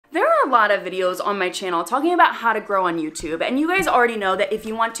lot of videos on my channel talking about how to grow on YouTube, and you guys already know that if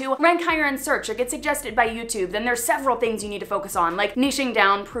you want to rank higher in search or get suggested by YouTube, then there's several things you need to focus on, like niching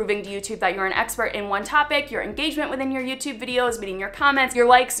down, proving to YouTube that you're an expert in one topic, your engagement within your YouTube videos, meaning your comments, your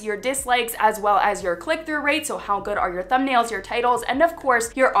likes, your dislikes, as well as your click-through rate, so how good are your thumbnails, your titles, and of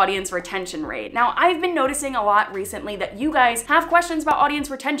course, your audience retention rate. Now, I've been noticing a lot recently that you guys have questions about audience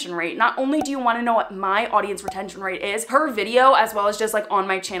retention rate. Not only do you want to know what my audience retention rate is per video, as well as just like on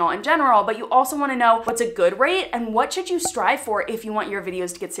my channel in general, but you also want to know what's a good rate and what should you strive for if you want your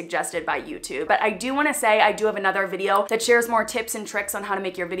videos to get suggested by YouTube. But I do want to say I do have another video that shares more tips and tricks on how to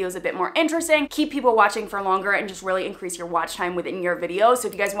make your videos a bit more interesting, keep people watching for longer, and just really increase your watch time within your videos. So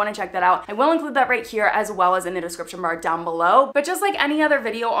if you guys want to check that out, I will include that right here as well as in the description bar down below. But just like any other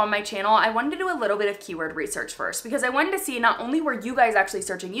video on my channel, I wanted to do a little bit of keyword research first, because I wanted to see not only were you guys actually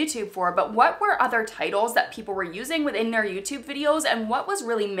searching YouTube for, but what were other titles that people were using within their YouTube videos and what was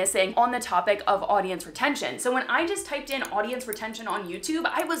really missing on the topic of audience retention. So when I just typed in audience retention on YouTube,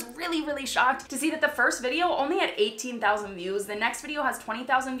 I was really shocked to see that the first video only had 18,000 views, the next video has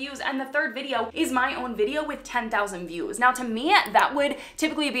 20,000 views, and the third video is my own video with 10,000 views. Now to me, that would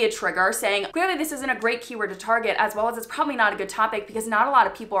typically be a trigger saying, clearly this isn't a great keyword to target, as well as it's probably not a good topic because not a lot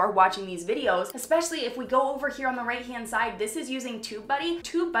of people are watching these videos, especially if we go over here on the right hand side, this is using TubeBuddy.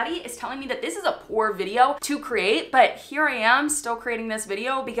 TubeBuddy is telling me that this is a poor video to create, but here I am still creating this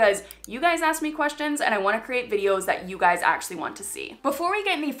video because you guys asked me questions and I want to create videos that you guys actually want to see. Before we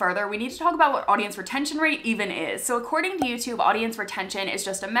get any further, we need to talk about what audience retention rate even is. So according to YouTube, audience retention is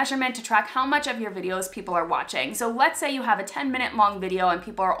just a measurement to track how much of your videos people are watching. So let's say you have a 10-minute long video and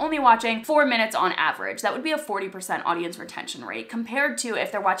people are only watching 4 minutes on average. That would be a 40% audience retention rate, compared to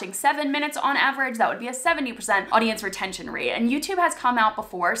if they're watching 7 minutes on average, that would be a 70% audience retention rate. And YouTube has come out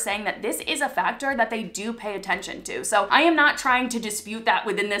before saying that this is a factor that they do pay attention to. So I am not trying to dispute that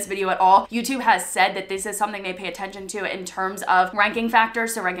within this video at all. YouTube has said that this is something they pay attention to in terms of ranking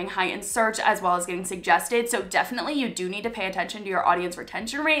factors, so ranking high in search as well as getting suggested. So definitely you do need to pay attention to your audience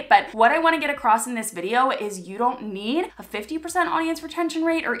retention rate. But what I want to get across in this video is you don't need a 50% audience retention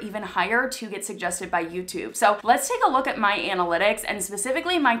rate or even higher to get suggested by YouTube. So let's take a look at my analytics and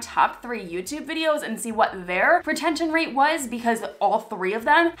specifically my top 3 YouTube videos and see what their retention rate was, because all 3 of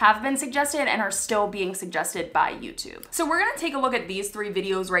them have been suggested and are still being suggested by YouTube. So we're gonna take a look at these 3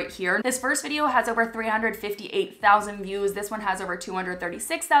 videos right here. This first video has over 358,000 views, this one has over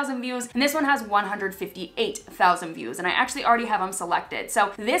 236,000 views, and this one has 158,000 views, and I actually already have them selected.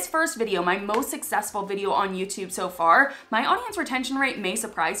 So this first video, my most successful video on YouTube so far, my audience retention rate may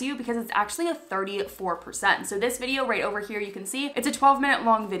surprise you because it's actually a 34%. So this video right over here, you can see it's a 12-minute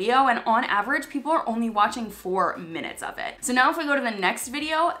long video, and on average, people are only watching 4 minutes of it. So now if we go to the next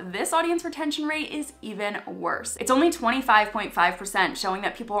video, this audience retention rate is even worse. It's only 25.5%, showing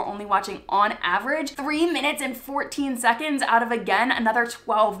that people are only watching on average 3 minutes and 14 seconds out of, again, another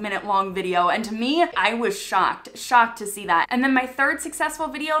 12-minute long video. And to me, I was shocked to see that. And then my third successful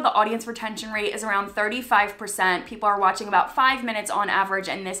video, the audience retention rate is around 35%. People are watching about 5 minutes on average,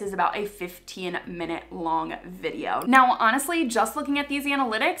 and this is about a 15-minute long video. Now, honestly, just looking at these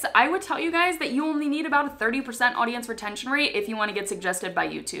analytics, I would tell you guys that you only need about a 30% audience retention rate if you want to get suggested by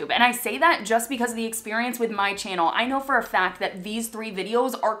YouTube. And I say that just because of the experience with my channel. I know for a fact that these 3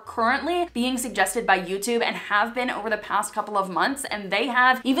 videos are currently being suggested by YouTube and have been over the past couple of months, and they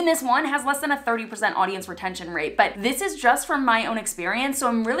have, even this one has less than a 30% audience retention rate. But this is just from my own experience, so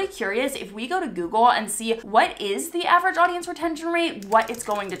I'm really curious if we go to Google and see what is the average audience retention rate, what it's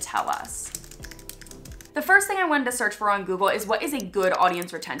going to tell us. The first thing I wanted to search for on Google is what is a good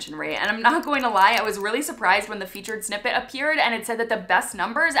audience retention rate. And I'm not going to lie, I was really surprised when the featured snippet appeared and it said that the best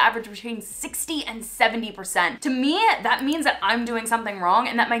numbers average between 60 and 70%. To me, that means that I'm doing something wrong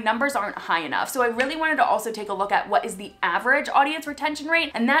and that my numbers aren't high enough. So I really wanted to also take a look at what is the average audience retention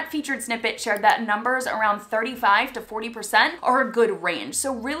rate, and that featured snippet shared that numbers around 35 to 40% are a good range.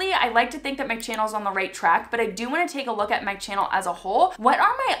 So really, I like to think that my channel's on the right track, but I do want to take a look at my channel as a whole. What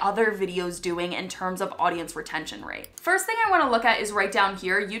are my other videos doing in terms of audience retention rate? First thing I want to look at is right down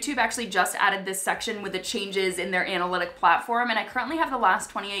here. YouTube actually just added this section with the changes in their analytic platform, and I currently have the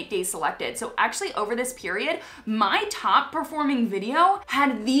last 28 days selected. So actually over this period, my top performing video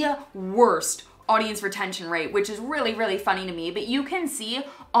had the worst audience retention rate, which is really funny to me. But you can see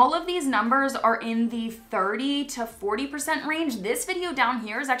all of these numbers are in the 30 to 40% range. This video down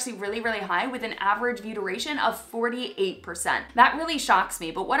here is actually really high with an average view duration of 48%. That really shocks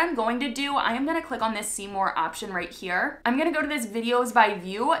me. But what I'm going to do, I am going to click on this see more option right here. I'm going to go to this videos by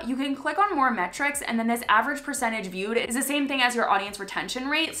view. You can click on more metrics, and then this average percentage viewed is the same thing as your audience retention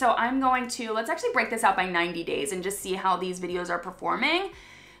rate. So I'm going to, let's actually break this out by 90 days and just see how these videos are performing.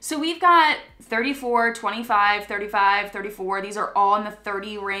 So we've got 34, 25, 35, 34. These are all in the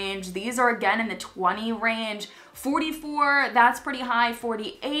 30 range. These are again in the 20 range. 44, that's pretty high.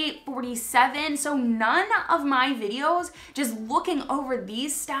 48, 47. So none of my videos, just looking over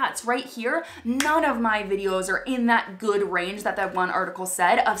these stats right here, none of my videos are in that good range that that one article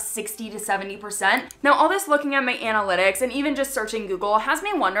said of 60 to 70%. Now, all this looking at my analytics and even just searching Google has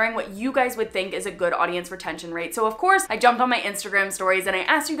me wondering what you guys would think is a good audience retention rate. So of course, I jumped on my Instagram stories and I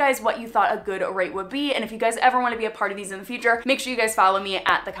asked you guys what you thought a good rate would be. And if you guys ever want to be a part of these in the future, make sure you guys follow me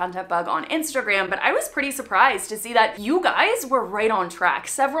at The Content Bug on Instagram. But I was pretty surprised to see that you guys were right on track.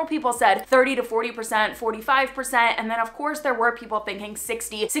 Several people said 30 to 40%, 45%, and then of course there were people thinking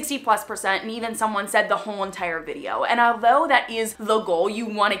 60+%, and even someone said the whole entire video. And although that is the goal, you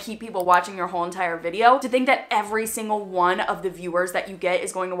want to keep people watching your whole entire video, to think that every single one of the viewers that you get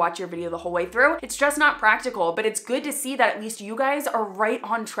is going to watch your video the whole way through, it's just not practical. But it's good to see that at least you guys are right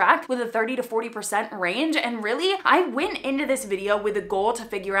on track with a 30 to 40% range. And really, I went into this video with a goal to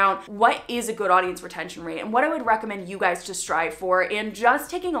figure out what is a good audience retention rate and what I would recommend you guys to strive for. And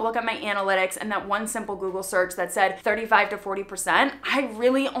just taking a look at my analytics and that one simple Google search that said 35 to 40%, I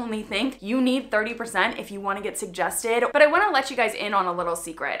really only think you need 30% if you want to get suggested. But I want to let you guys in on a little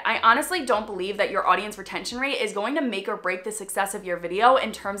secret. I honestly don't believe that your audience retention rate is going to make or break the success of your video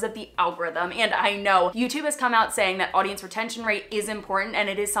in terms of the algorithm. And I know YouTube has come out saying that audience retention rate is important and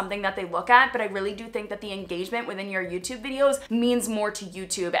it is something that they look at, but I really do think that the engagement within your YouTube videos means more to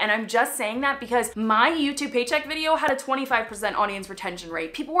YouTube. And I'm just saying that because my YouTube paycheck video had a 25% audience retention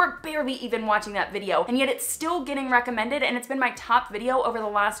rate. People were barely even watching that video, and yet it's still getting recommended, and it's been my top video over the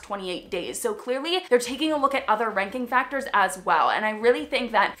last 28 days. So clearly they're taking a look at other ranking factors as well. And I really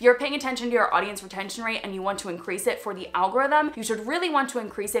think that if you're paying attention to your audience retention rate and you want to increase it for the algorithm, you should really want to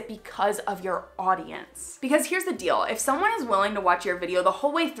increase it because of your audience. Because here's the deal, if someone is willing to watch your video the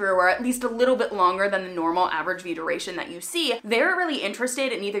whole way through, or at least a little bit longer than the normal average view duration that you see, they're really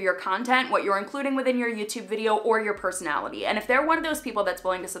interested in either your content, what you're including within your YouTube video, or your personality. And if they're one of those people that's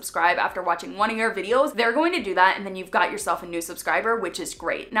willing to subscribe after watching one of your videos, they're going to do that, and then you've got yourself a new subscriber, which is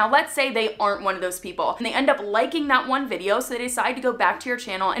great. Now, let's say they aren't one of those people and they end up liking that one video, so they decide to go back to your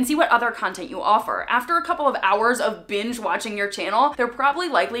channel and see what other content you offer. After a couple of hours of binge watching your channel, they're probably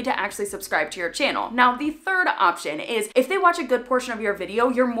likely to actually subscribe to your channel. Now, the third option is if they watch a good portion of your video,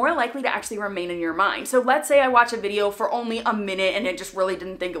 you're more likely to actually remain in your mind. So let's say I watch a video for only a minute and I just really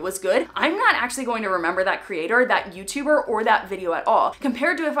didn't think it was good. I'm not actually going to remember that creator, that YouTuber, or that video at all.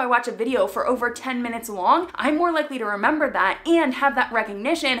 Compared to if I watch a video for over 10 minutes long, I'm more likely to remember that and have that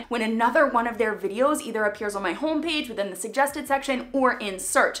recognition when another one of their videos either appears on my homepage within the suggested section or in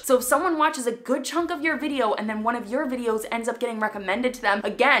search. So if someone watches a good chunk of your video and then one of your videos ends up getting recommended to them,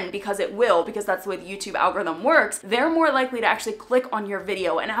 again, because it will, because that's the way the YouTube algorithm works, they're more likely to actually click on your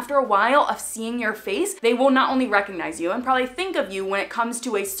video. And after a while of seeing your face, they will not only recognize you and probably think of you when it comes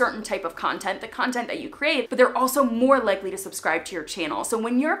to a certain type of content, the content that you create, but they're also more likely to subscribe to your channel. So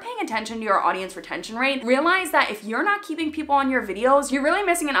when you're paying attention to your audience retention rate, realize that if you're not keeping people on your videos, you're really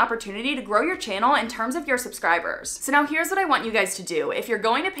missing an opportunity to grow your channel in terms of your subscribers. So now here's what I want you guys to do. If you're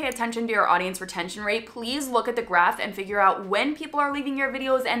going to pay attention to your audience retention rate, please look at the graph and figure out when people are leaving your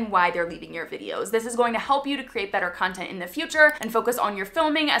videos and why they're leaving your videos. This is going to help you to create better content in the future and focus on your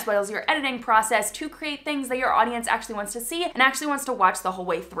filming as well as your editing process to create things that your audience actually wants to see and actually wants to watch the whole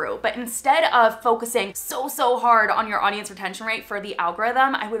way through. But instead of focusing so hard on your audience retention rate for the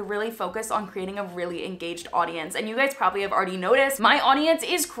algorithm, I would really focus on creating a really engaged audience. And you guys probably have already noticed my audience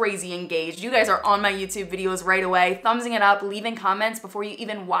is crazy engaged. You guys are on my YouTube videos right away, thumbsing it up, leaving comments before you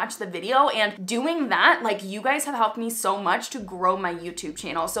even watch the video. And doing that, like, you guys have helped me so much to grow my YouTube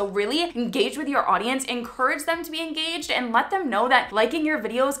channel. So really engage with your audience, encourage them to be engaged, and let them know that liking your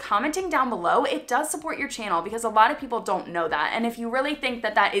videos, commenting down below, it does support your channel, because a lot of people don't know that. And if you really think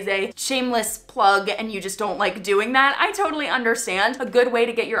that that is a shameless plug and you just don't like doing that, I totally understand. A good way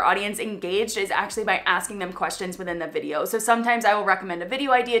to get your audience engaged is actually by asking them questions within the video. So sometimes I will recommend a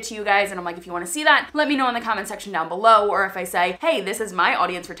video idea to you guys and I'm like, if you want to see that, let me know in the comment section down below. Or if I say, hey, this is my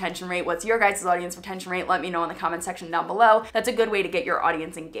audience retention rate, what's your guys' audience retention rate? Let me know in the comment section down below. That's a good way to get your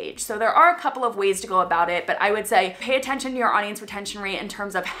audience engaged. So there are a couple of ways to go about it, but I would say pay attention to your audience retention rate in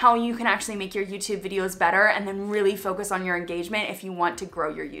terms of how you can actually make your YouTube videos better, and then really focus on your engagement if you want to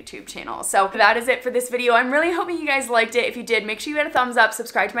grow your YouTube channel. So that is it for this video. I'm really hoping you guys liked it. If you did, make sure you hit a thumbs up,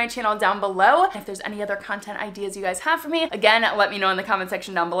 subscribe to my channel down below. And if there's any other content ideas you guys have for me, again, let me know in the comment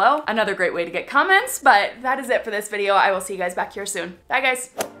section down below. Another great way to get comments, but that is it for this video. I will see you guys back here soon. Bye,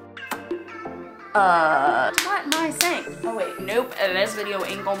 guys. What am I saying? Oh wait, nope, this video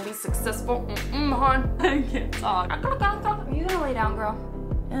ain't gonna be successful. Hon. I can't talk. Are you gonna lay down, girl?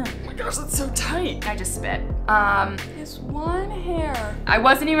 Oh my gosh, that's so tight. I just spit. This one hair. I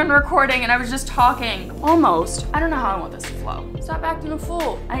wasn't even recording and I was just talking. Almost. I don't know how I want this to flow. Stop acting a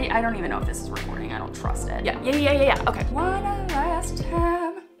fool. I don't even know if this is recording. I don't trust it. Yeah. Okay. One last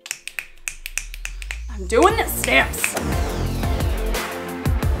time. I'm doing the steps.